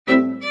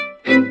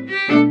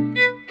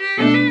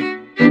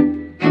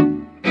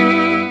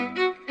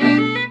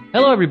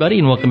Hello, everybody,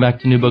 and welcome back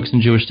to New Books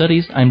in Jewish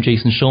Studies. I'm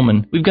Jason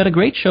Schulman. We've got a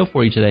great show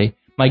for you today.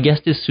 My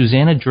guest is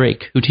Susanna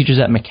Drake, who teaches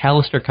at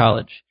Macalester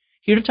College,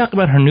 here to talk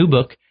about her new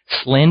book,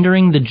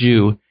 Slandering the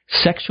Jew,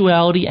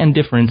 Sexuality and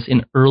Difference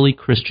in Early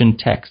Christian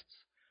Texts,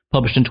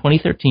 published in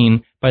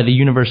 2013 by the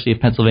University of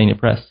Pennsylvania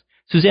Press.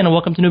 Susanna,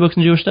 welcome to New Books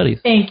in Jewish Studies.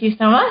 Thank you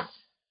so much.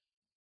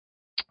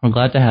 I'm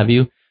glad to have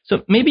you.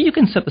 So maybe you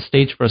can set the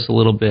stage for us a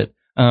little bit.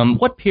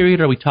 What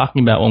period are we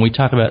talking about when we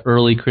talk about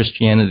early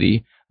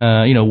Christianity?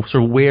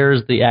 Sort of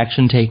where's the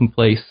action taking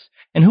place?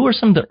 And who are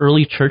some of the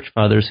early church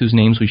fathers whose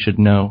names we should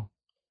know?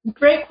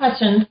 Great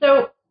question.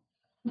 So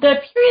the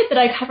period that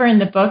I cover in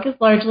the book is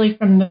largely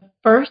from the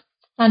 1st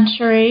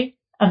century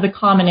of the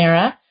Common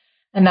Era,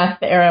 and that's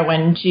the era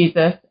when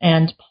Jesus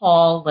and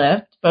Paul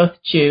lived, both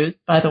Jews,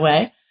 by the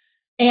way.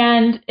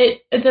 And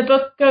the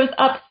book goes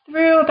up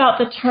through about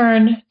the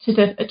turn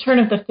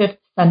of the 5th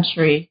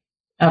century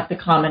of the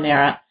Common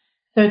Era.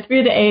 So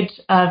through the age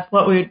of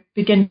what we would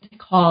begin to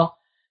call,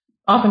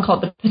 often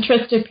called the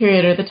patristic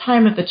period, or the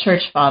time of the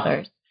church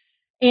fathers.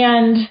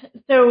 And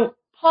so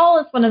Paul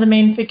is one of the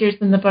main figures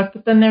in the book,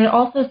 but then there are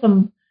also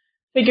some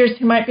figures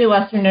who might be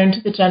lesser known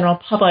to the general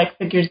public,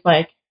 figures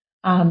like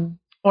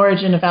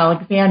Origen of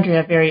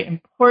Alexandria, a very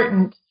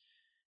important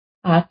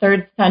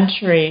 3rd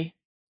century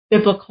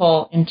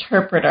biblical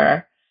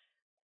interpreter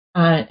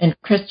and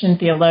Christian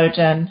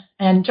theologian,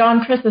 and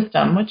John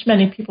Chrysostom, which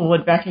many people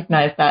would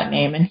recognize that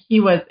name. And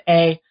he was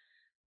a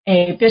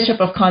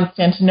bishop of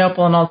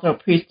Constantinople and also a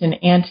priest in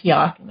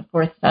Antioch in the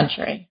 4th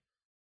century.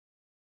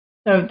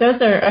 So those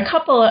are a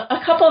couple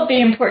of the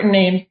important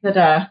names that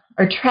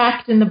are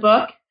tracked in the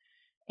book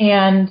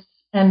and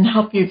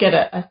help you get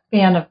a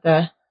span of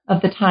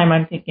the time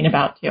I'm thinking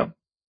about too.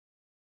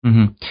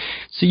 Mm-hmm.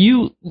 So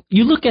you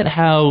look at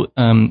how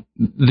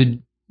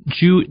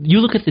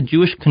you look at the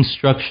Jewish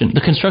construction,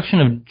 the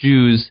construction of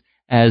Jews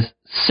as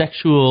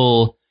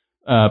sexual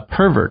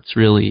perverts,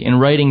 really, in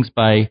writings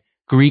by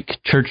Greek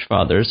church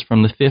fathers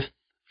from the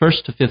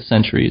 1st to 5th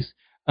centuries.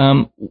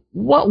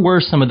 What were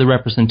some of the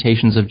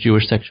representations of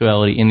Jewish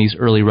sexuality in these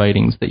early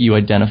writings that you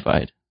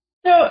identified?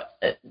 So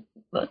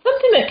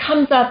something that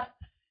comes up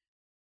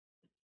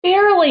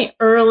fairly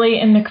early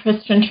in the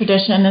Christian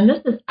tradition, and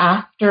this is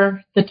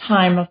after the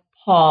time of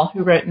Paul,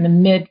 who wrote in the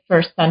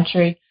mid-1st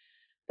century,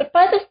 but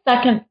by the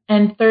 2nd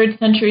and 3rd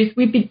centuries,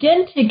 we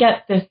begin to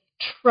get this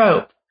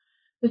trope,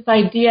 this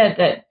idea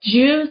that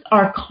Jews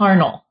are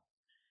carnal,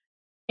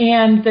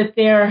 and that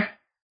they're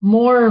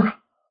more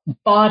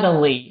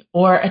bodily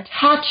or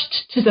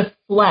attached to the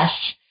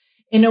flesh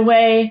in a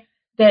way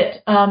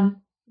that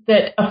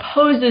that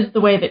opposes the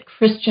way that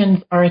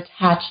Christians are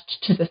attached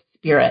to the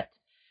spirit.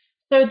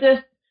 So this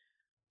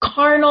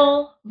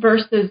carnal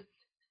versus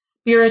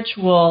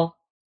spiritual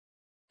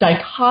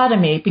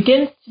dichotomy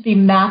begins to be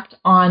mapped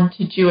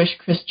onto Jewish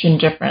Christian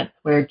difference,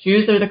 where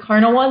Jews are the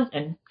carnal ones,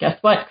 and guess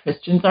what?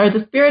 Christians are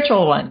the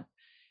spiritual ones.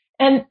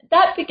 And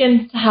that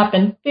begins to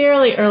happen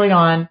fairly early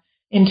on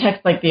in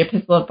texts like the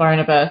Epistle of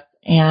Barnabas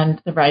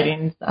and the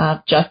writings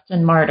of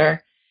Justin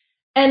Martyr.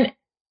 And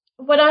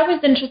what I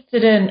was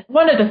interested in,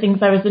 one of the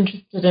things I was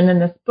interested in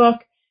this book,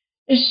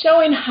 is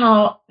showing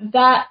how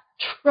that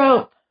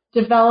trope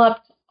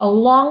developed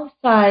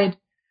alongside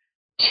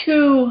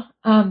two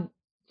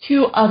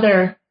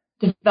other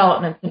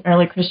developments in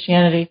early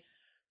Christianity.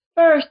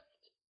 First,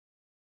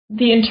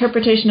 the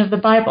interpretation of the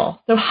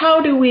Bible. So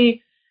how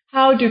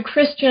do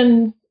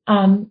Christians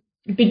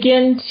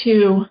begin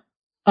to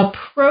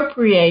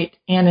appropriate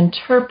and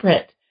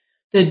interpret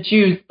the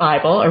Jews'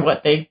 Bible, or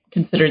what they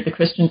considered the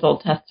Christians'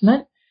 Old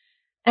Testament?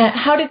 And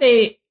how do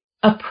they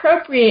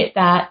appropriate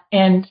that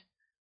and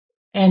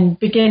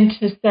begin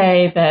to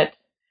say that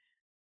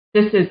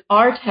this is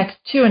our text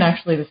too, and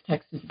actually this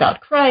text is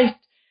about Christ?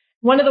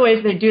 One of the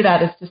ways they do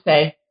that is to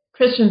say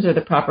Christians are the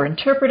proper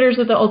interpreters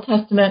of the Old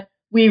Testament.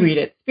 We read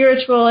it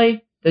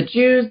spiritually. The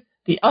Jews,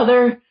 the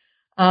other,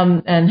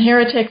 and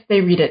heretics,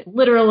 they read it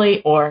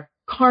literally or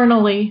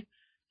carnally.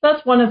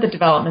 That's one of the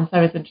developments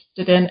I was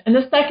interested in. And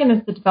the second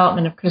is the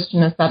development of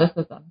Christian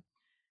asceticism.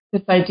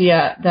 This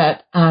idea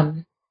that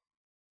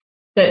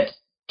that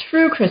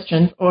true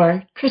Christians,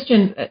 or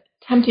Christians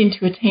attempting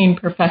to attain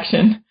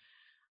perfection,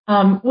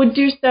 would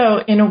do so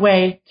in a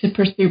way to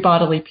pursue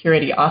bodily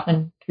purity,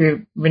 often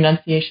through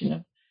renunciation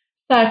of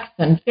sex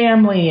and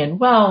family and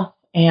wealth,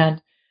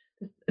 and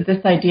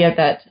this idea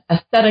that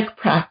ascetic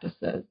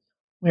practices,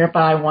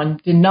 whereby one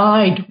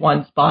denied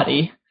one's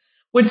body,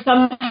 would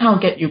somehow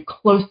get you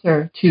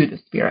closer to the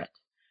Spirit.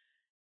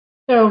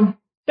 So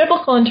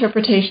biblical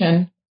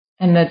interpretation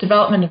and the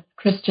development of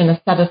Christian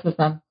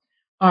asceticism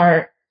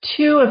are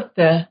two of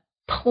the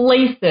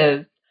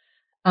places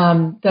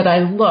that I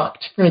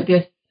looked for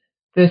this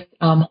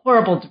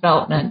horrible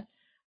development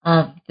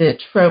of the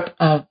trope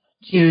of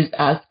Jews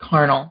as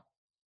carnal.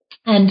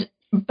 And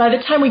by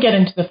the time we get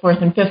into the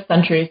 4th and 5th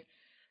centuries,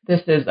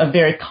 this is a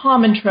very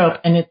common trope,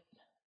 and it's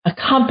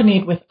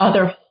accompanied with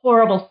other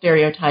horrible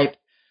stereotypes,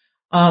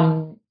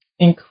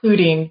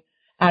 including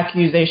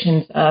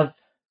accusations of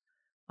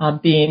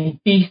being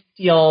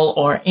bestial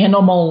or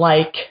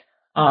animal-like,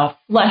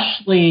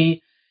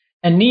 fleshly,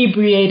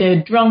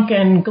 inebriated,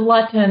 drunken,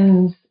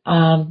 gluttons,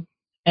 and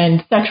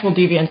sexual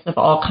deviants of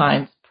all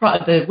kinds.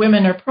 The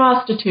women are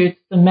prostitutes,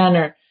 the men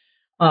are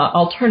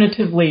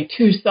alternatively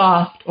too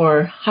soft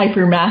or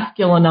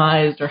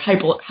hyper-masculinized or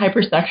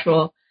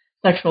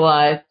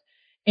hypersexualized.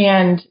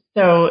 And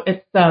so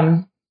it's,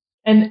 and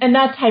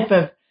that type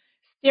of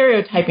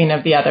stereotyping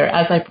of the other,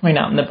 as I point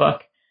out in the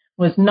book,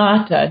 was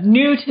not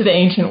new to the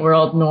ancient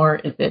world, nor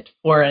is it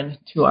foreign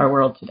to our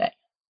world today.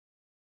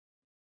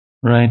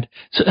 Right.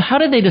 So how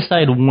did they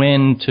decide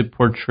when to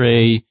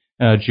portray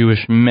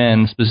Jewish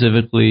men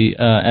specifically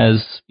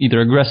as either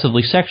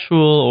aggressively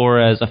sexual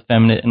or as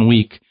effeminate and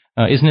weak?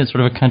 Isn't it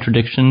sort of a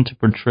contradiction to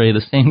portray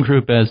the same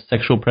group as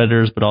sexual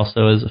predators but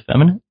also as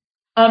effeminate?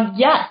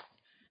 Yes.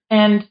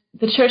 And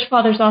the church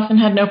fathers often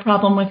had no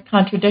problem with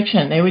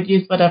contradiction. They would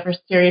use whatever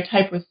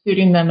stereotype was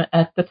suiting them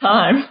at the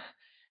time.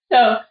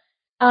 So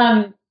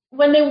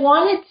when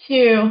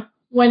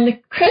the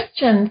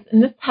Christians,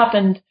 and this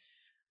happened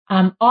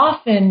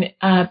often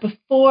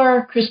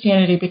before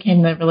Christianity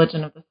became the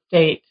religion of the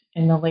state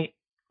in the late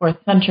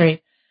 4th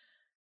century,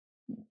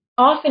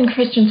 often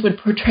Christians would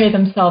portray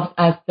themselves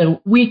as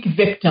the weak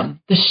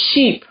victim, the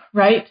sheep,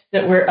 right,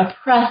 that were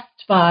oppressed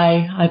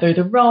by either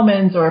the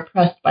Romans or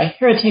oppressed by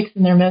heretics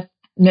in their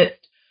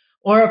midst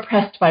or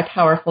oppressed by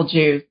powerful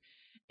Jews.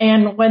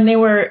 And when they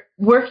were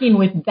working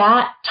with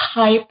that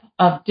type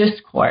of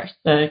discourse,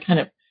 the kind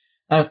of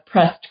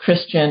oppressed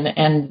Christian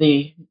and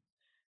the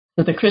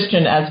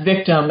Christian as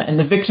victim and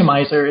the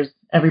victimizers,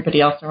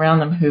 everybody else around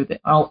them,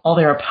 all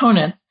their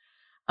opponents,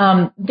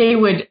 they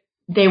would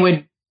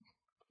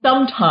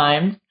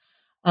sometimes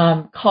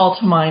call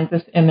to mind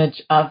this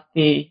image of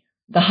the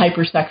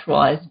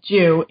hypersexualized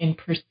Jew in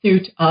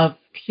pursuit of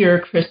pure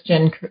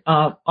Christian,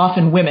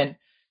 often women.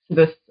 So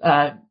this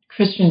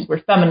Christians were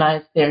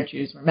feminized, their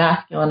Jews were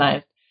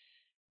masculinized.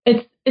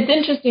 It's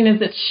interesting as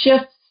it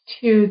shifts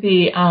to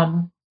the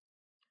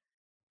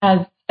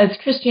as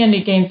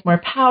Christianity gains more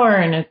power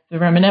and as the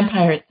Roman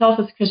Empire itself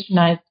is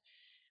Christianized,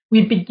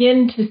 we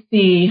begin to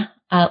see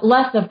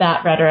less of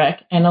that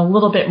rhetoric and a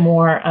little bit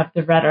more of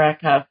the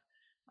rhetoric of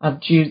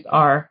Jews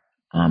are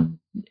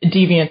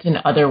deviant in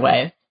other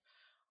ways,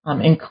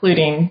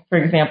 including, for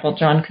example,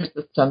 John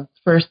Chrysostom's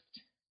first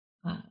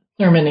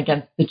sermon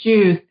against the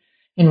Jews,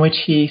 in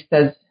which he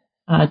says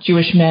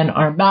Jewish men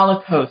are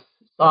malakos,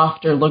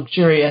 soft or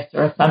luxurious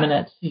or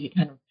effeminate. He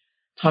kind of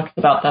talks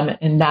about them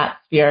in that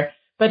sphere.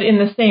 But in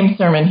the same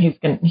sermon,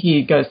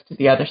 he goes to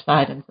the other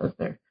side and says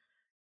they're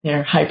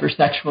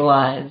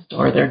hypersexualized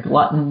or they're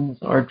gluttons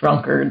or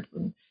drunkards.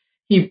 And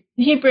he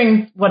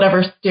brings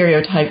whatever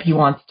stereotype he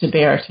wants to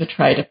bear to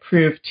try to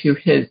prove to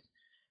his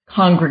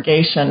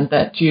congregation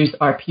that Jews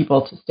are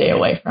people to stay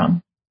away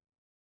from.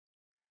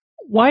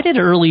 Why did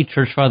early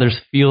church fathers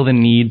feel the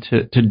need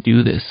to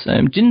do this?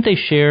 Didn't they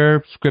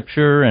share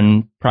scripture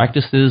and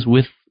practices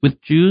with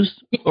Jews?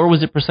 Or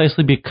was it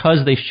precisely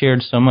because they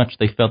shared so much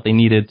they felt they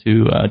needed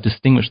to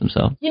distinguish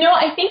themselves?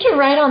 I think you're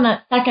right on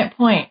that second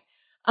point.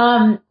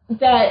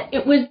 That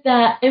it was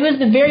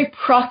the very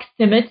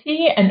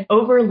proximity and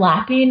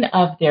overlapping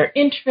of their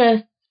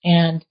interests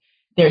and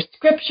their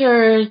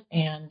scriptures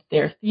and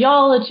their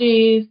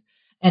theologies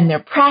and their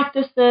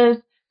practices.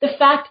 The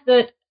fact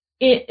that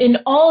in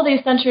all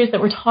these centuries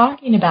that we're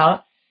talking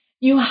about,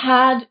 you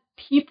had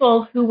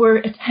people who were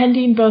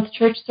attending both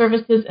church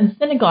services and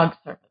synagogue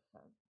services.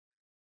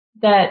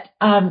 That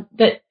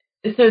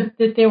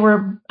there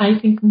were, I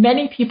think,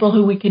 many people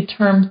who we could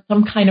term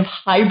some kind of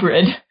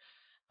hybrid,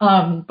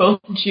 both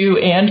Jew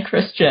and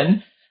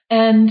Christian,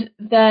 and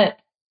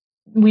that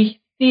we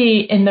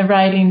see in the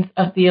writings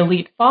of the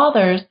elite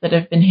fathers that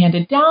have been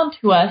handed down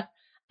to us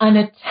an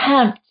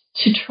attempt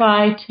to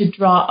try to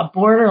draw a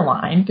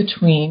borderline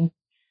between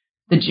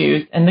the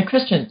Jews and the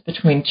Christians,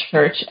 between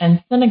church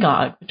and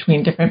synagogue,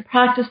 between different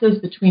practices,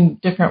 between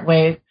different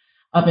ways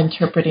of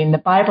interpreting the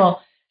Bible.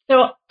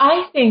 So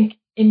I think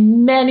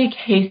in many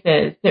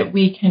cases that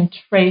we can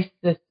trace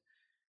this,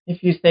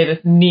 if you say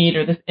this need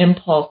or this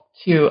impulse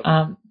to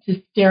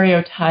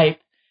stereotype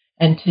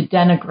and to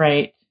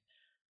denigrate.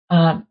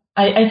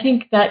 I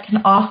think that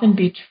can often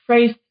be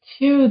traced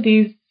to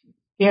these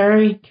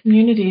very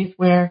communities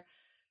where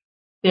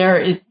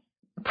there is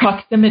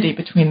proximity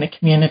between the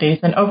communities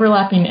and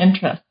overlapping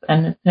interests,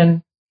 and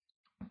it's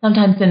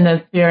sometimes in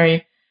those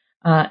very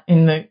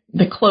in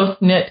the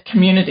close-knit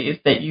communities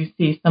that you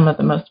see some of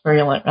the most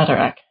virulent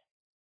rhetoric.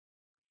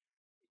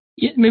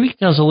 Yeah, maybe you can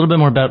tell us a little bit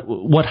more about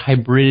what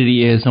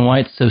hybridity is and why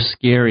it's so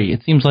scary.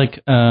 It seems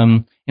like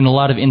in a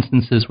lot of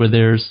instances where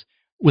there's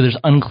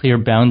unclear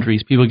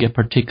boundaries, people get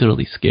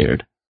particularly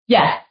scared.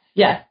 Yes.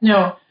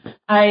 No,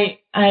 I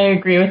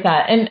agree with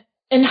that. And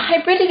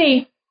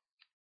hybridity,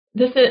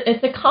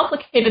 it's a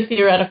complicated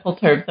theoretical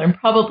term, so I'm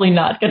probably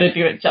not going to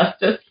do it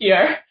justice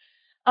here.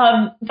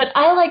 But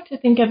I like to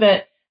think of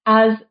it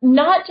as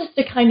not just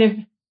a kind of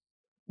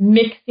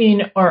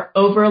mixing or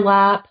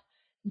overlap,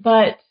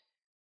 but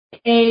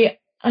a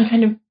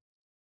kind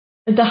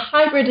of, the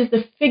hybrid is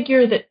a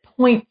figure that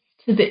points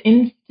to the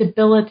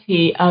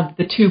instability of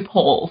the two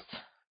poles,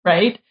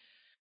 right?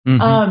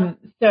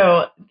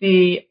 So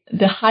the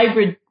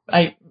hybrid,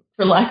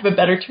 for lack of a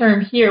better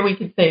term here, we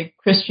could say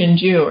Christian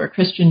Jew or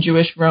Christian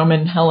Jewish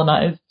Roman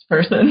Hellenized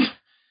person.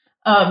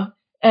 And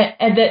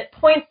that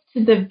points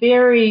to the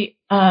very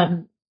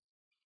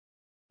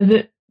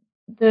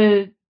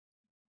the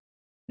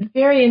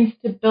very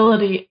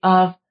instability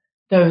of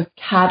those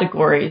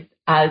categories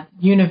as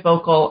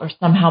univocal or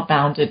somehow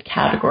bounded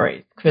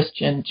categories: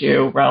 Christian,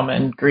 Jew,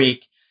 Roman,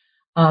 Greek.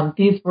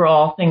 These were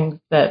all things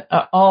that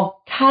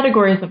all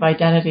categories of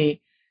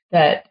identity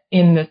that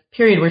in this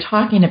period we're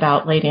talking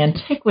about, late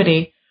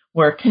antiquity,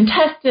 were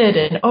contested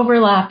and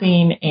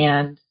overlapping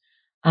and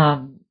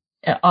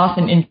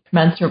often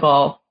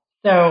incommensurable.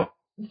 So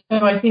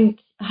I think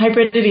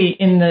hybridity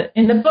in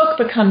the book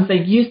becomes a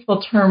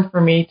useful term for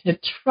me to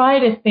try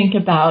to think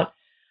about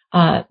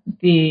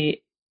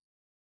the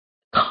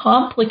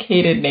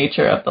complicated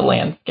nature of the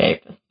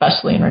landscape,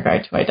 especially in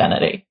regard to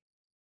identity.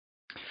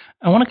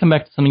 I want to come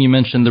back to something you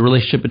mentioned, the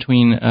relationship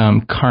between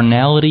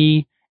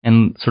carnality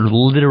and sort of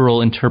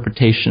literal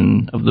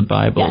interpretation of the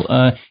Bible.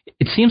 Yes.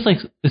 It seems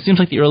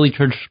like the early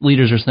church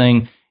leaders are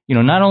saying,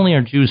 not only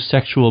are Jews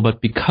sexual,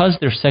 but because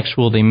they're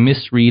sexual, they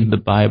misread the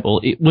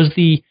Bible. Was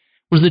the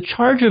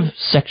charge of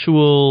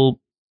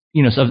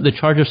the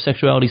charge of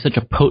sexuality such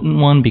a potent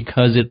one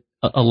because it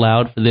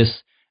allowed for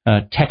this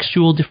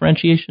textual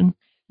differentiation?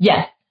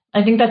 Yes,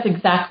 I think that's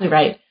exactly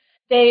right.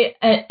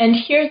 And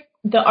here's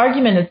the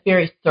argument is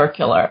very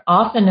circular.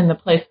 Often in the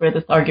place where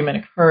this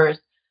argument occurs,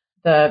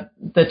 the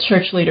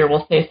church leader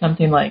will say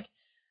something like,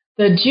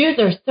 the Jews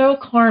are so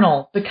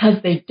carnal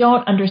because they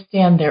don't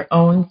understand their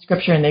own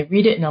scripture and they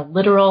read it in a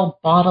literal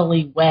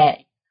bodily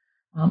way,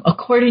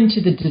 according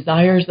to the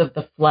desires of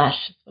the flesh,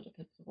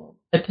 is what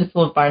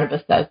Epistle of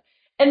Barnabas says.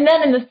 And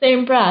then in the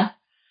same breath,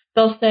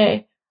 they'll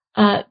say,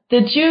 the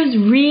Jews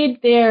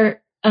read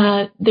their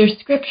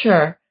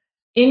scripture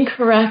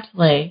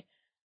incorrectly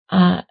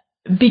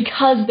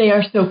because they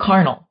are so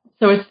carnal.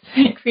 So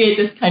it creates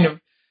this kind of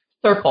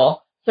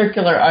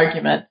circular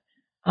argument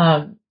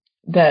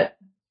that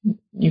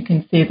you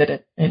can see that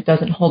it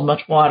doesn't hold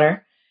much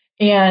water.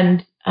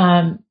 And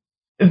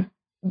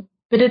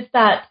but it's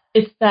that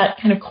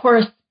kind of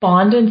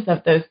correspondence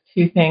of those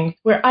two things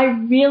where I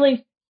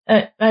really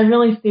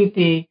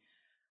see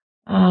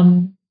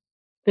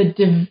the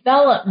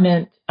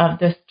development of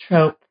this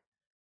trope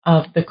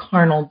of the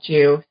carnal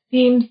Jew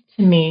seems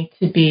to me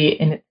to be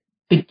in its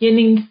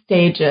beginning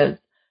stages,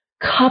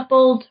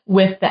 coupled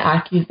with the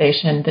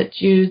accusation that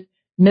Jews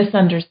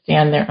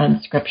misunderstand their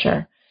own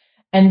scripture.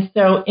 And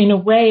so in a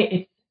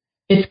way,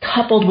 it's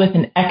coupled with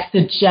an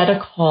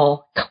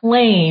exegetical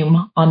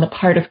claim on the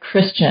part of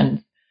Christians,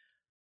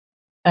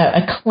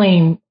 a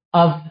claim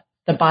of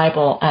the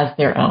Bible as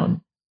their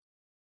own.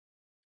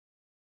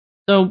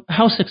 So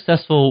how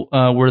successful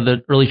were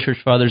the early church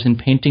fathers in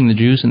painting the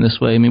Jews in this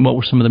way? I mean, what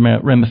were some of the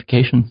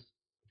ramifications?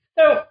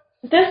 So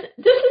this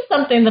is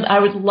something that I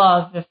would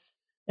love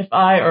if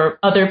I or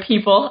other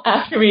people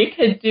after me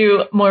could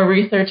do more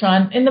research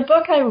on. In the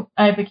book,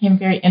 I became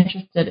very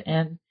interested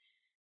in,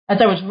 as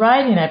I was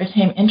writing, I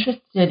became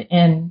interested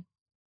in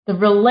the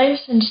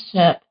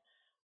relationship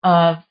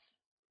of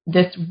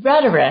this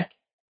rhetoric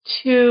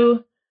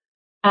to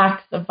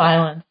acts of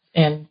violence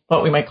in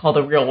what we might call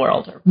the real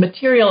world, or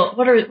material.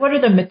 What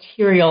are the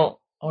material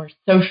or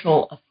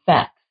social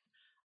effects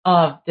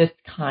of this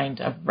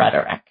kind of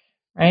rhetoric,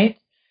 right?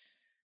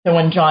 So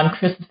when John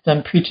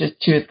Chrysostom preaches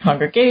to his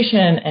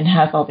congregation and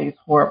has all these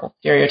horrible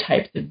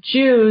stereotypes of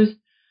Jews,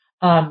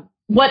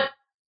 what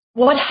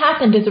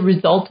happened as a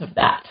result of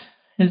that?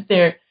 Is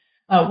there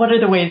what are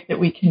the ways that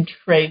we can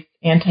trace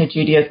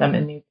anti-Judaism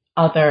in these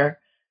other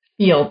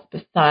fields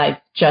besides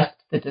just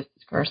the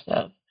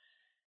discursive?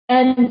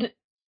 And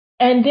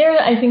there,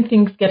 I think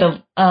things get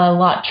a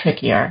lot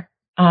trickier.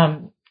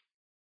 So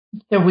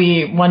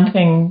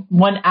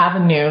one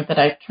avenue that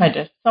I tried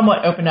to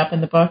somewhat open up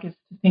in the book is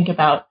to think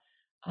about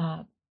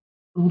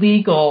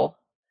legal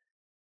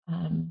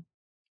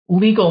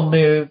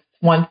moves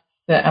once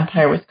the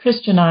empire was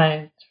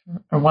Christianized,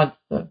 or once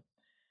the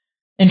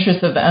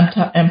interests of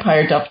the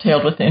empire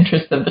dovetailed with the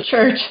interests of the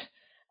church.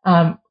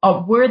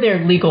 Were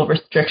there legal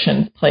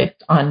restrictions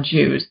placed on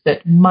Jews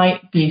that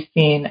might be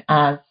seen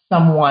as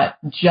somewhat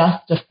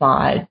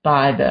justified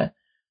by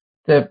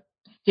the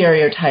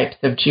stereotypes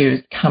of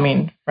Jews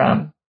coming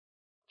from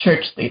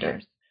church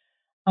leaders?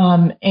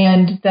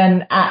 And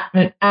then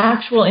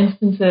actual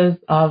instances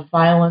of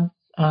violence,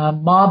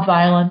 mob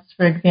violence,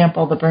 for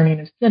example, the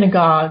burning of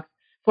synagogues,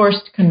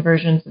 forced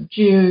conversions of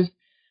Jews,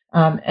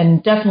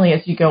 and definitely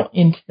as you go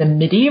into the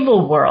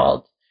medieval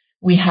world,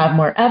 we have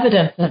more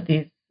evidence of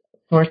these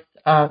sorts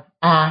of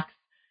acts,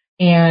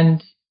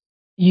 and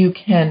you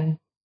can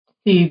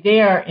see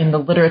there in the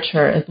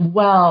literature as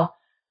well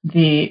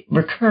the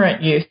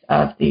recurrent use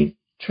of these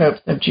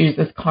tropes of Jews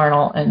as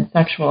carnal and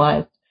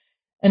sexualized.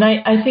 And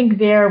I think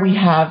there we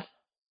have,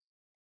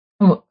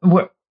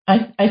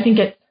 I think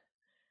it's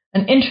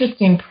an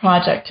interesting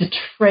project to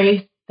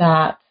trace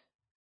the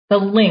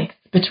links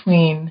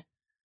between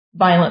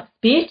violent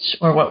speech,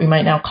 or what we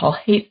might now call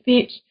hate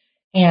speech,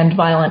 and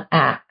violent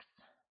acts.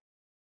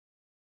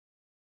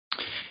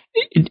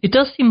 It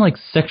does seem like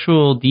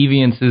sexual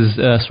deviance is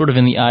sort of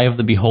in the eye of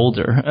the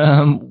beholder.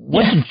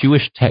 What do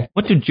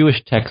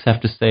Jewish texts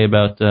have to say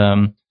about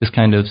this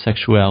kind of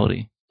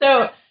sexuality?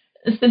 So,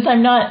 since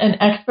I'm not an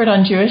expert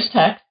on Jewish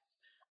texts,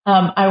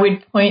 I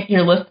would point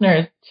your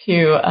listeners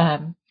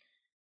to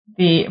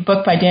the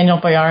book by Daniel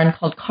Boyarin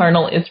called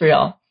Carnal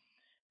Israel,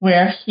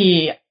 where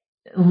he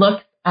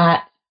looks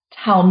at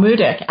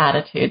Talmudic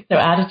attitudes, so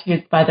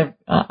attitudes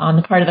on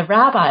the part of the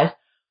rabbis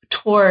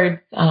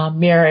towards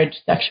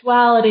marriage,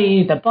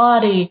 sexuality, the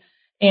body,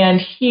 and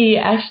he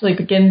actually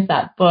begins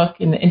that book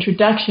in the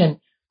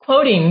introduction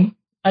quoting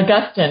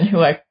Augustine,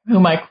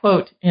 whom I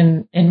quote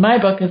in my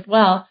book as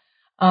well,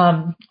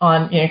 on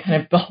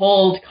kind of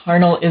behold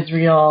carnal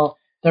Israel.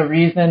 The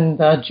reason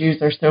the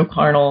Jews are so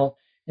carnal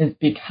is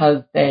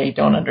because they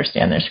don't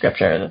understand their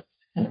scripture. This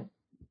kind of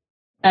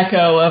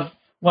echo of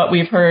what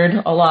we've heard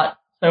a lot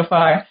so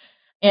far.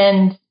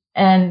 And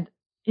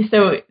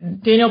so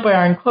Daniel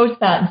Boyarin quotes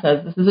that and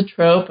says this is a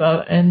trope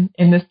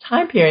in this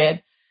time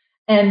period,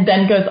 and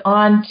then goes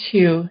on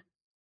to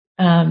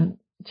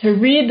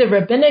read the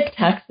rabbinic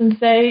text and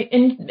say,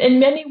 in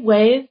many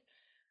ways,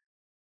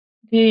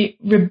 the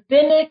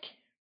rabbinic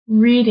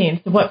readings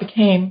of what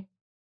became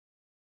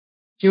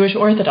Jewish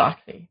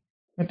orthodoxy,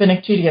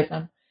 rabbinic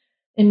Judaism,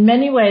 in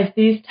many ways,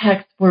 these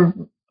texts were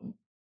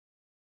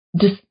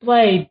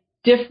display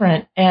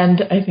different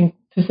and, I think,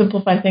 to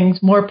simplify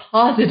things, more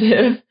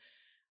positive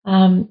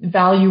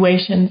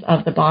valuations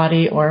of the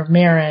body or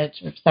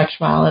marriage or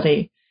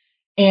sexuality,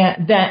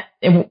 and that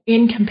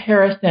in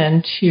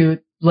comparison to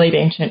late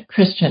ancient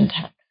Christian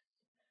texts.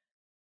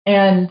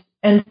 And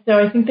so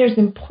I think there's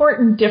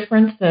important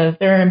differences.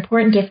 There are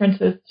important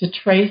differences to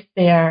trace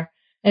there,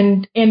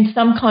 and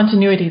some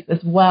continuities as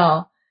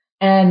well.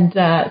 And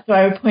so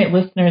I would point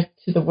listeners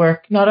to the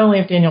work not only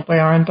of Daniel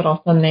Boyarin, but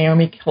also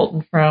Naomi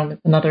Colton Frome is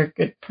another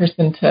good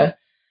person to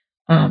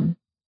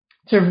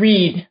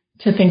read,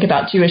 to think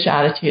about Jewish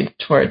attitudes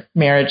towards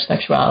marriage,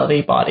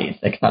 sexuality, bodies,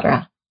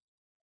 etc.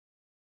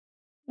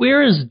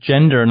 Where is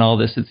gender in all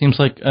this? It seems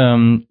like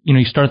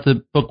you start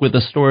the book with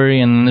a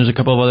story, and there's a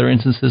couple of other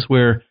instances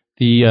where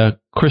the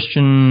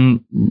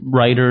Christian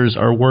writers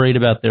are worried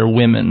about their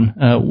women.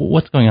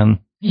 What's going on?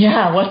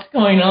 Yeah, what's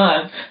going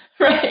on?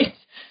 Right.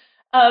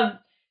 One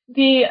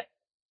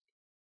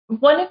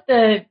of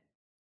the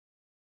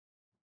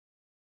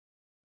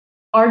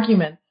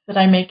arguments that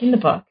I make in the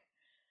book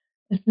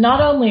is not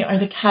only are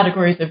the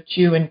categories of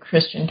Jew and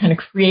Christian kind of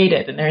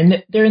created,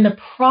 and they're in the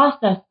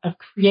process of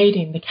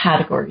creating the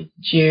categories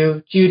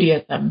Jew,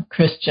 Judaism,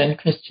 Christian,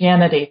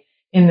 Christianity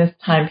in this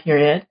time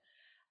period,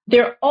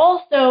 they're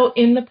also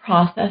in the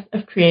process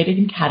of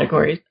creating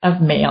categories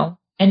of male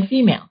and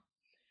female.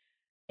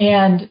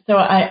 And so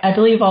I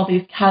believe all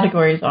these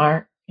categories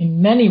are,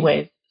 in many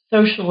ways,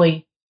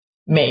 socially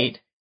made,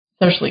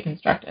 socially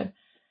constructed.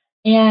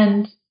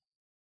 And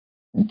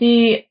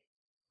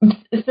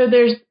so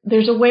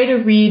there's a way to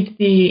read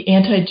the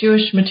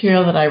anti-Jewish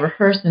material that I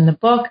rehearse in the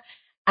book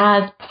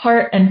as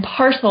part and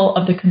parcel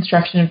of the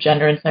construction of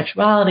gender and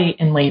sexuality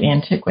in late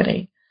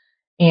antiquity.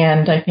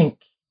 And I think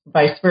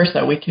vice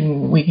versa, we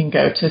can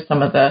go to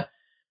some of the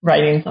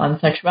writings on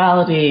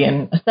sexuality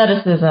and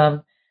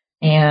asceticism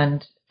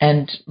and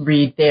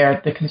read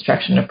there the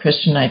construction of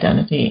Christian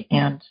identity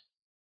and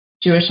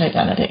Jewish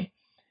identity.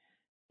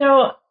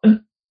 So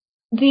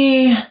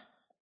the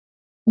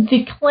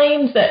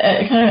claims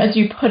that, kind of as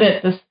you put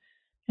it, this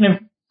kind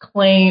of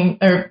claim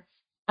or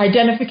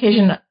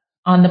identification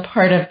on the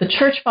part of the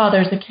church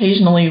fathers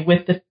occasionally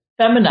with the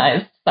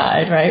feminized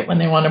side, right? When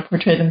they want to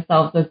portray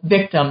themselves as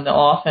victim, they'll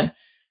often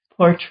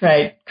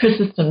portray,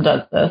 Chrysostom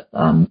does this,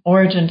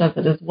 Origen does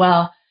it as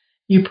well.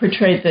 You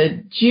portray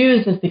the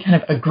Jews as the kind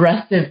of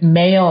aggressive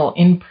male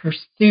in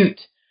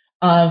pursuit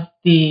of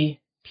the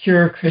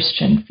pure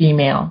Christian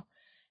female.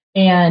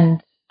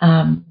 And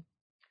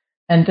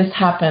this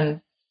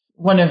happens.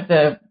 One of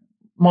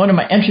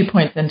my entry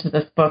points into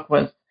this book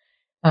was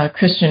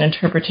Christian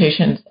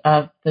interpretations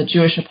of the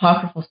Jewish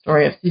apocryphal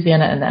story of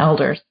Susanna and the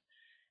elders.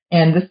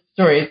 And this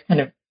story is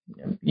kind of,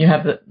 you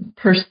have the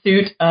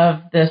pursuit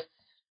of this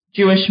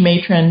Jewish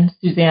matron,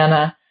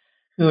 Susanna,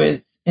 who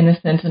is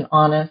innocent and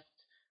honest,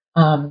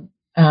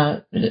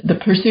 the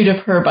pursuit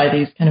of her by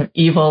these kind of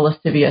evil,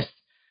 lascivious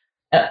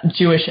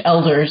Jewish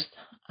elders,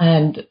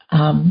 and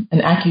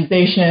an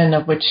accusation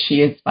of which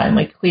she is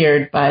finally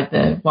cleared by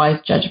the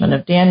wise judgment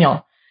of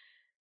Daniel.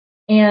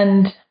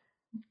 And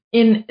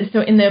in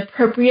the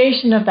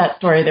appropriation of that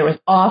story, there was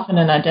often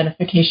an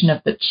identification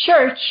of the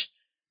church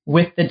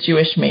with the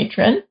Jewish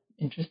matron,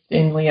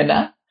 interestingly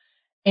enough,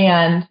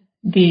 and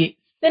the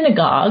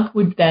synagogue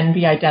would then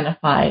be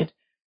identified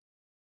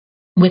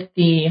with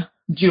the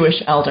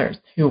Jewish elders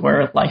who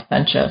were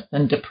licentious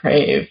and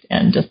depraved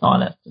and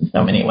dishonest in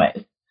so many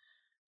ways.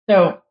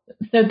 So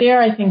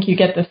there, I think you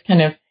get this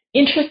kind of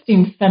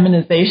interesting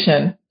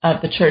feminization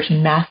of the church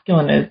and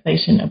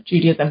masculinization of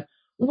Judaism,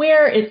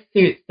 where it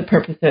suits the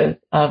purposes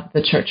of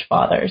the church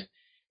fathers.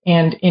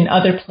 And in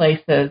other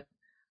places,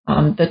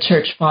 the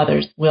church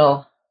fathers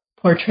will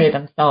portray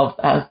themselves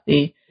as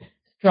the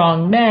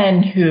strong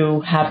men who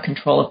have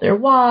control of their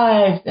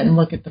wives, and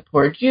look at the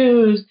poor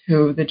Jews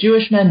who the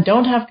Jewish men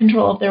don't have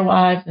control of their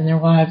wives, and their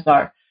wives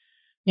are,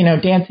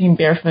 dancing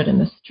barefoot in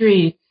the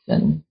streets,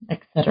 and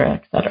et cetera,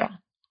 et cetera.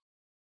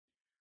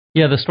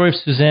 Yeah, the story of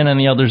Susanna and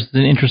the elders is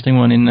an interesting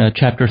one in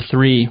chapter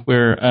 3,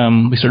 where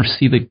we sort of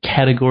see the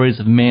categories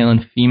of male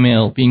and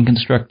female being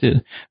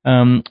constructed.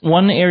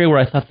 One area where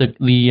I thought that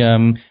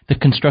the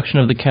construction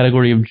of the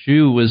category of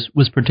Jew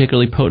was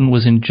particularly potent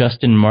was in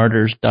Justin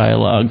Martyr's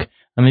dialogue.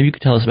 Maybe you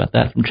could tell us about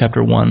that from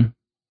chapter 1.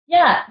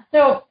 Yeah,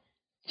 so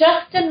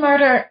Justin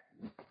Martyr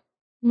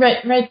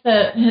writes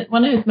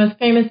one of his most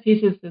famous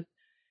pieces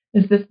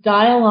is this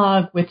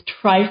dialogue with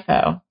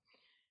Trypho,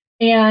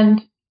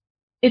 and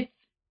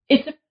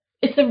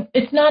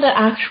it's not an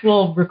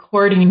actual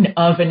recording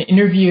of an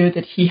interview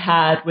that he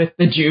had with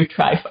the Jew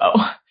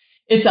Trypho.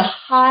 It's a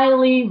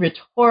highly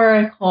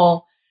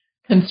rhetorical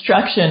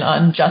construction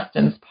on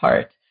Justin's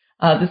part.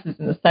 This is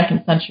in the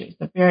 2nd century,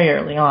 so very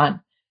early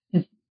on.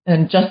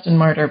 And Justin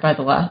Martyr, by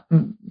the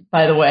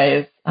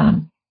way,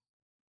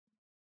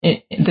 is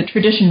the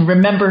tradition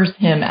remembers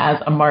him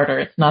as a martyr.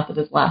 It's not that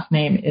his last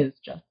name is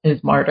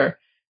Martyr.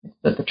 It's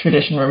that the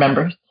tradition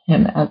remembers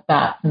him as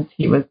that, since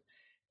he was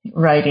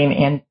writing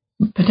and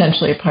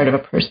potentially a part of a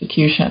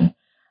persecution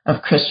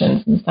of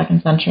Christians in the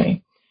 2nd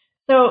century.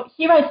 So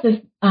he writes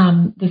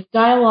this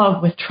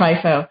dialogue with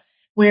Trypho,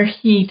 where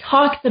he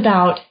talks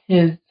about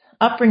his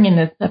upbringing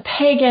as a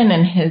pagan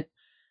and his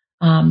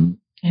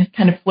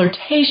kind of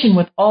flirtation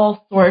with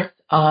all sorts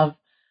of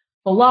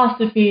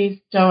philosophies,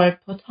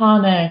 Stoic,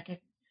 Platonic,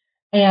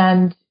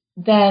 and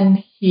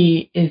then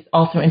he is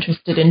also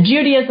interested in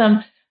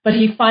Judaism, but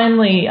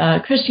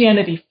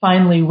Christianity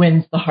finally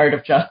wins the heart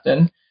of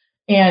Justin.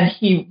 And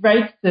he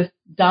writes this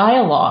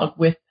dialogue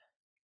with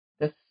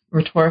this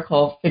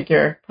rhetorical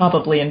figure,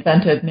 probably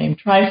invented, named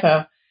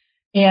Trypho,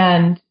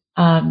 and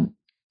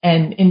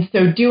in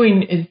so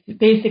doing is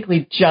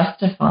basically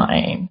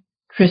justifying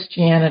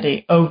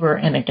Christianity over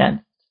and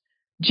against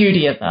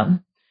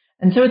Judaism.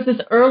 And so it's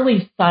this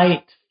early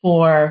site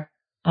for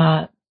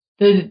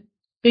the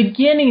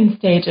beginning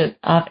stages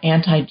of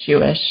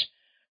anti-Jewish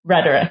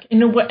rhetoric,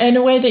 in a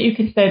way that you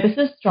could say this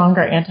is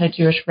stronger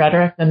anti-Jewish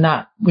rhetoric than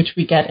that which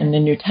we get in the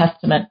New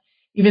Testament,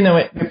 even though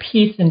it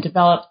repeats and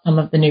develops some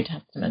of the New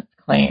Testament's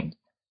claims.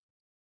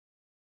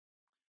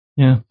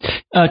 Yeah.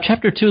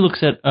 Chapter 2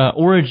 looks at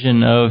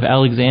Origen of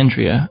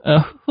Alexandria.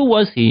 Who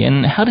was he,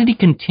 and how did he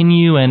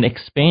continue and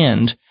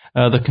expand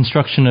the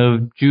construction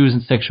of Jews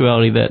and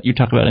sexuality that you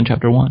talk about in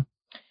chapter 1?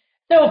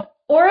 So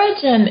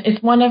Origen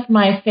is one of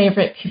my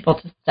favorite people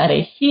to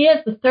study. He is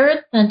a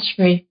 3rd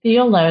century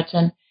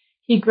theologian.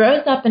 He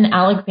grows up in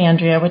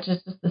Alexandria, which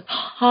is just this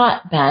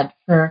hotbed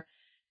for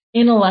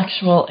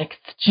intellectual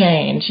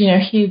exchange.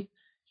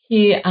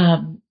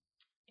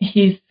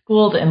 He's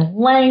schooled in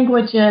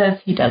languages.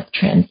 He does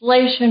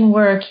translation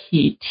work.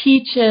 He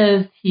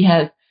teaches. He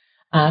has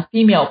a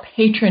female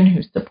patron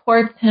who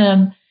supports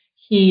him.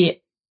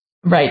 He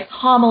writes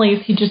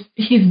homilies.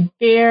 He's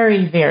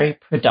very, very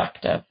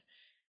productive.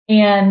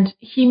 And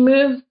he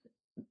moves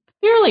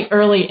fairly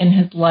early in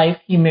his life.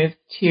 He moves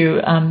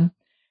to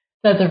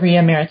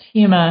Caesarea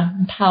Maritima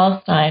in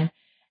Palestine,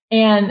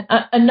 and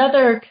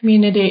another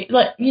community,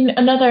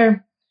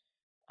 another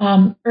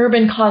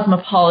urban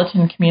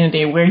cosmopolitan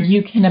community where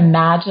you can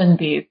imagine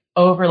these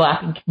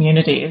overlapping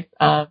communities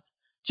of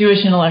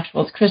Jewish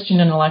intellectuals, Christian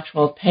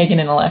intellectuals,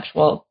 pagan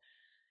intellectuals,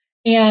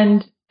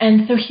 and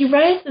so he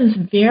writes in this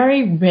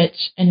very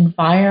rich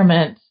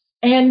environment,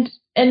 and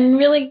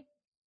really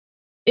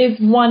is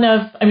one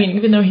of,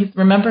 even though he's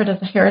remembered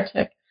as a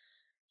heretic,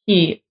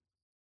 he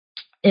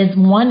is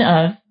one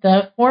of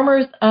the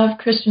formers of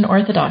Christian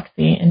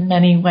orthodoxy in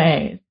many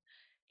ways.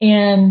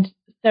 And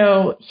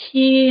so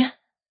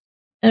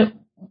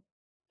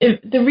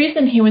the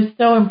reason he was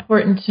so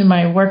important to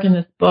my work in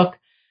this book,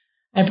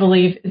 I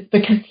believe, is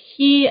because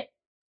he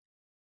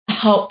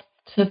helps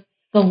to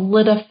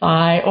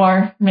solidify,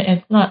 or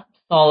it's not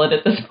solid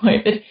at this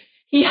point, but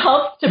he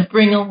helps to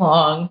bring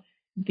along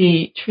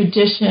the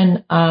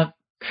tradition of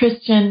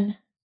Christian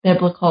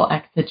biblical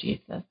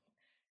exegesis.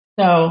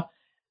 So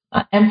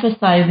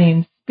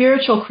emphasizing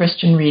spiritual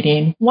Christian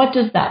reading, what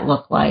does that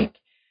look like?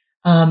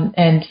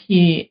 And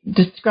he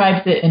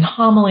describes it in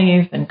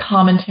homilies and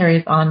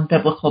commentaries on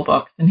biblical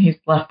books, and he's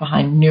left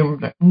behind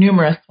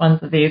numerous ones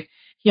of these.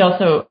 He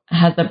also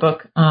has a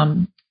book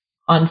on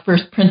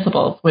first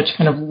principles, which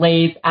kind of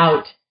lays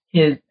out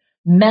his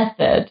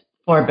method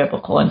for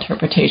biblical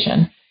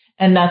interpretation.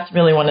 And that's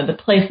really one of the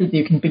places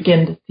you can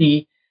begin to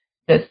see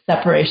this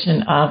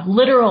separation of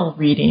literal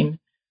reading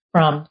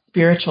from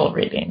spiritual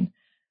reading.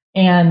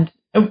 And,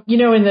 in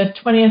the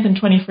 20th and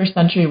 21st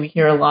century, we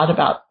hear a lot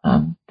about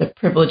the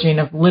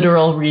privileging of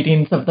literal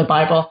readings of the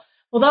Bible.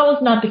 Well, that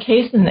was not the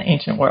case in the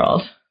ancient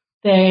world.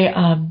 They,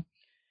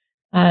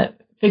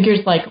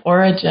 figures like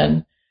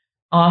Origen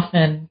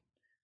often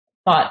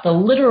thought the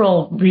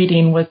literal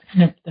reading was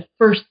kind of the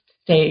first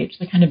stage,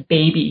 the kind of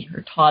baby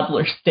or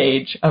toddler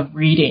stage of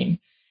reading,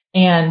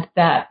 and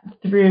that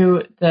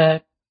through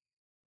the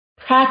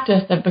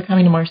practice of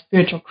becoming a more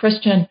spiritual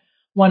Christian,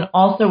 one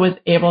also was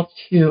able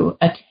to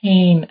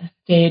attain a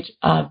stage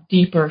of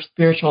deeper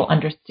spiritual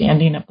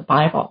understanding of the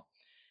Bible.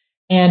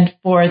 And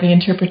for the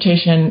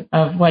interpretation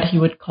of what he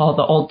would call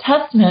the Old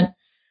Testament,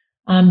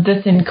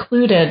 this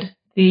included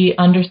the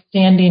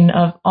understanding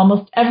of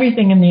almost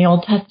everything in the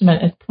Old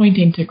Testament as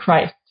pointing to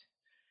Christ.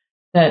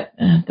 That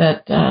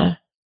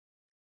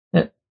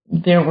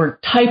there were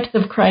types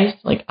of Christ,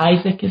 like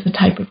Isaac is a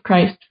type of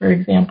Christ, for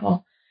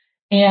example,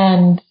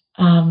 and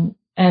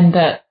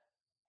that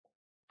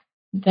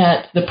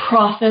the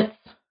prophets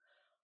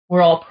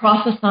were all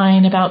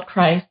prophesying about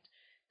Christ.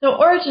 So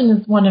Origen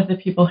is one of the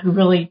people who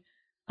really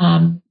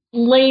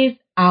lays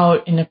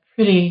out in a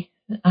pretty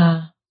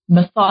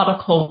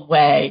methodical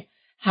way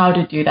how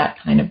to do that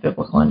kind of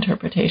biblical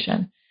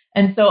interpretation.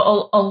 And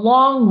so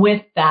along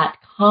with that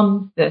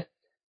comes this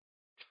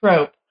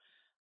trope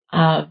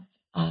of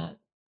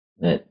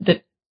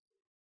that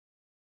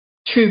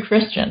true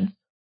Christians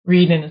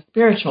read in a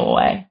spiritual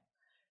way.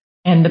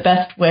 And the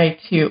best way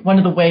one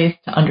of the ways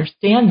to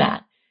understand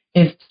that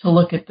is to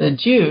look at the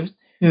Jews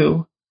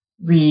who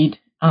read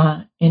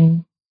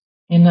in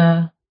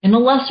a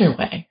lesser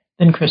way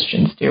than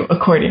Christians do,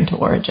 according to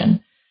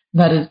Origen.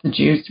 That is, the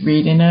Jews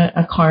read in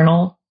a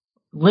carnal,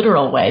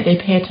 literal way. They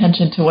pay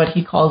attention to what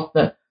he calls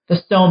the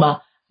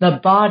soma, the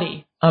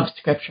body of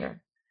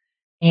Scripture.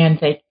 And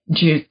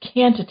Jews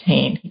can't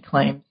attain, he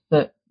claims,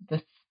 the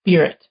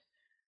spirit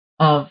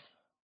of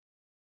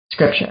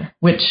Scripture,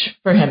 which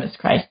for him is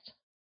Christ.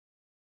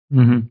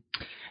 Mm-hmm.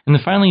 And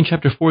then finally in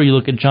chapter 4, you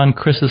look at John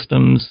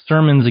Chrysostom's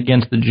sermons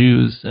against the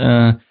Jews.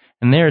 And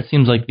there it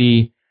seems like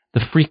the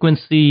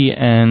frequency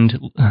and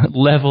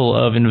level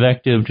of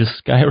invective just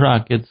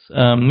skyrockets.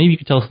 Maybe you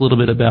could tell us a little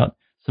bit about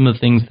some of the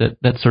things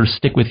that sort of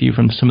stick with you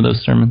from some of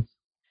those sermons.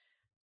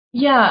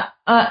 Yeah,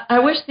 I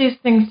wish these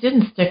things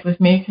didn't stick with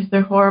me because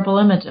they're horrible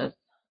images.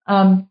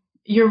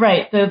 You're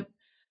right. The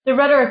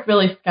rhetoric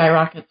really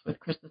skyrockets with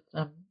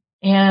Chrysostom.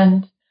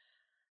 And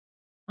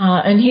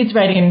he's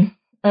writing,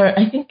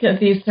 I think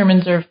these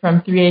sermons are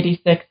from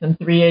 386 and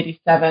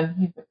 387.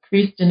 He's a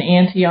priest in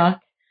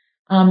Antioch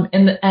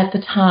at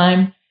the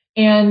time.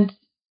 And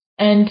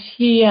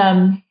he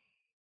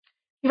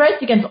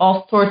writes against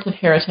all sorts of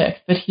heretics,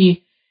 but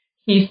he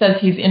says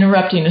he's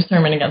interrupting a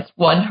sermon against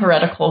one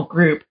heretical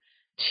group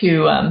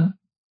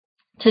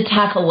to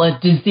tackle a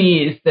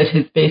disease that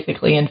has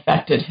basically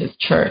infected his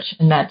church,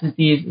 and that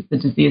disease is the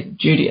disease of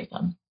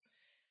Judaism.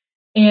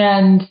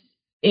 And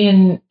so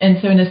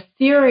in a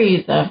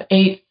series of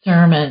 8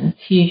 sermons,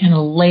 he kind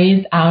of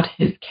lays out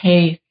his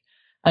case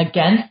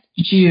against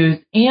Jews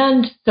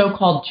and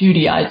so-called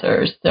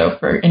Judaizers. So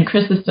in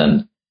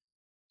Chrysostom's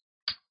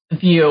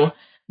view,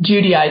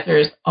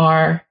 Judaizers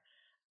are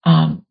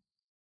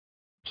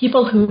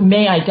people who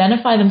may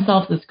identify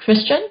themselves as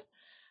Christian,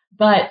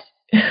 but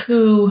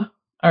who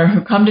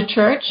come to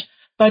church,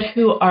 but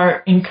who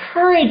are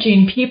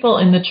encouraging people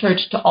in the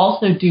church to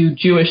also do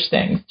Jewish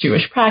things,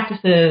 Jewish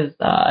practices,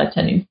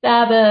 attending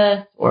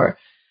Sabbath, or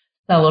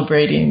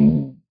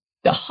celebrating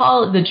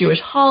the Jewish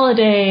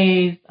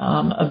holidays,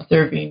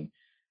 observing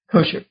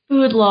kosher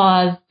food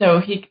laws. So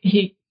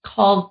he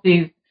calls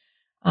these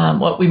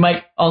what we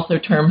might also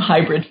term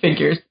hybrid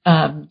figures,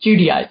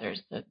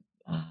 Judaizers.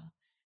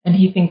 And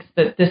he thinks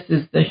that this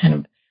is the kind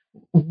of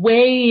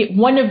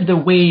one of the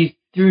ways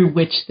through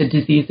which the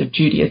disease of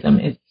Judaism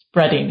is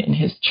spreading in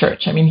his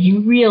church. I mean, he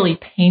really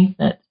paints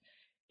it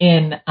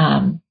in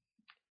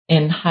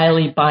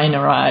highly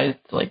binarized,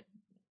 like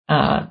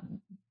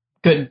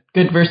good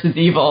versus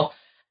evil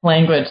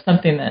language,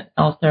 something that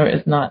also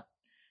is not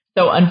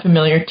so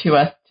unfamiliar to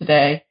us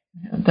today,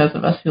 those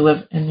of us who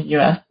live in the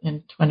U.S.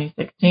 in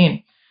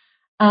 2016.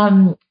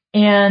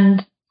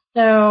 And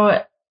so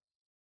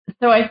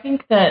I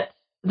think that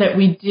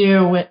we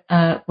do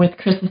with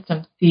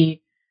Chrysostom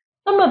see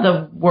some of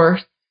the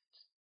worst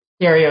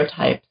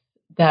stereotypes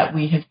that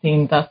we have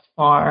seen thus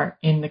far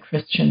in the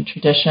Christian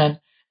tradition.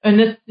 And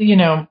this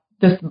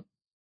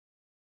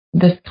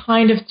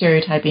kind of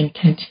stereotyping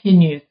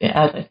continues,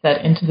 as I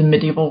said, into the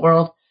medieval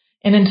world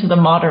and into the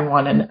modern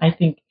one. And I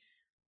think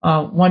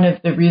one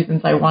of the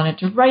reasons I wanted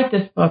to write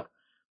this book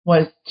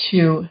was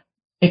to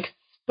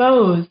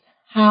expose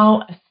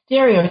how a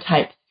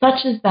stereotype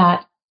such as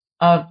that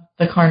of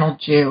the carnal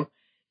Jew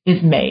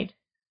is made.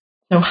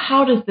 So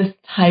how does this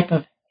type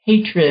of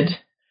hatred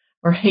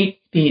or hate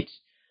speech,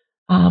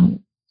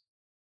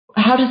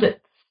 how does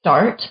it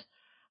start?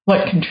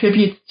 What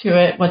contributes to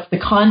it? What's the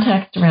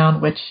context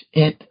around which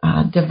it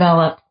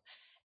develops?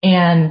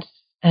 And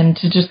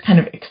to just kind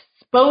of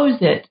expose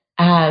it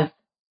as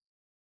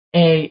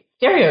a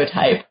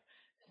stereotype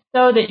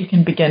so that you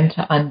can begin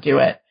to undo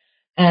it.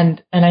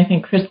 And I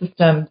think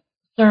Chrysostom's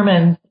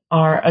sermons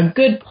are a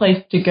good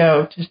place to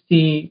go to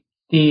see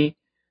the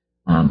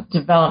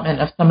development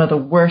of some of the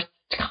worst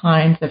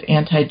kinds of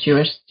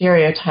anti-Jewish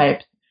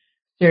stereotypes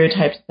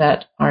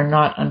that are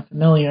not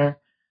unfamiliar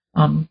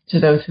to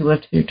those who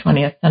lived through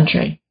 20th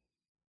century.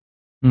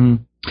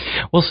 Mm.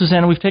 Well,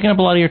 Susanna, we've taken up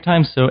a lot of your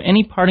time, so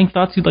any parting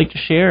thoughts you'd like to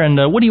share, and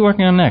what are you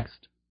working on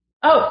next?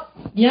 Oh,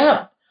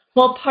 yeah.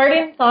 Well,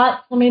 parting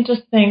thoughts, let me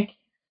just think.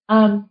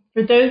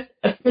 For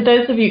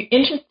those of you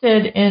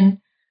interested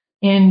in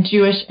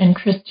Jewish and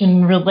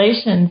Christian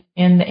relations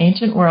in the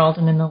ancient world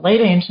and in the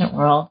late ancient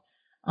world,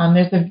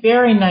 there's a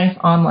very nice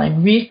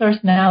online resource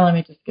now. Let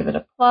me just give it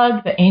a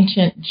plug, the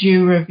Ancient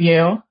Jew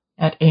Review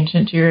at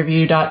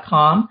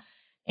ancientjewreview.com.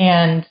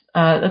 And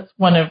that's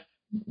one of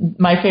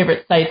my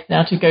favorite sites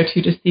now to go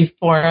to see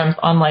forums,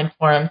 online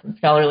forums, and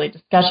scholarly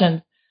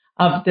discussions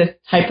of this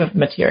type of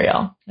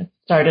material. It's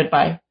started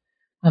by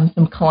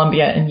some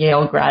Columbia and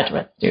Yale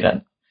graduate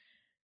students.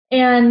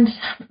 And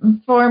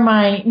for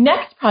my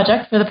next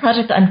project, for the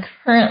project I'm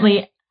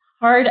currently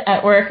hard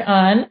at work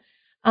on,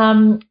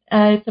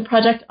 it's a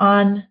project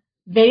on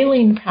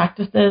veiling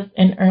practices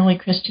in early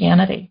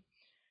Christianity.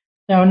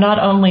 So not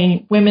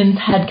only women's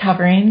head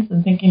coverings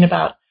and thinking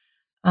about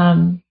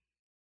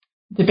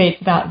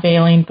debates about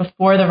veiling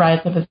before the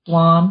rise of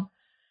Islam,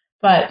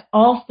 but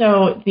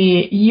also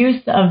the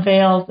use of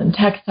veils and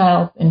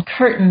textiles and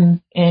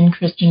curtains in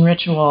Christian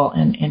ritual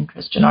and in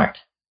Christian art.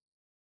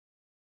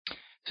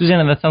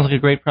 Susanna, that sounds like a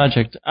great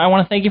project. I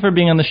want to thank you for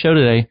being on the show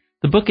today.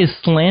 The book is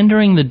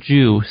Slandering the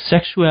Jew,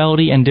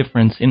 Sexuality and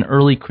Difference in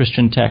Early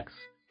Christian Texts,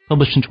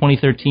 published in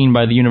 2013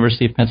 by the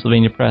University of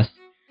Pennsylvania Press.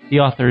 The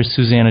author is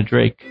Susanna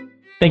Drake.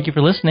 Thank you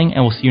for listening,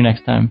 and we'll see you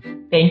next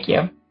time. Thank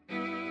you.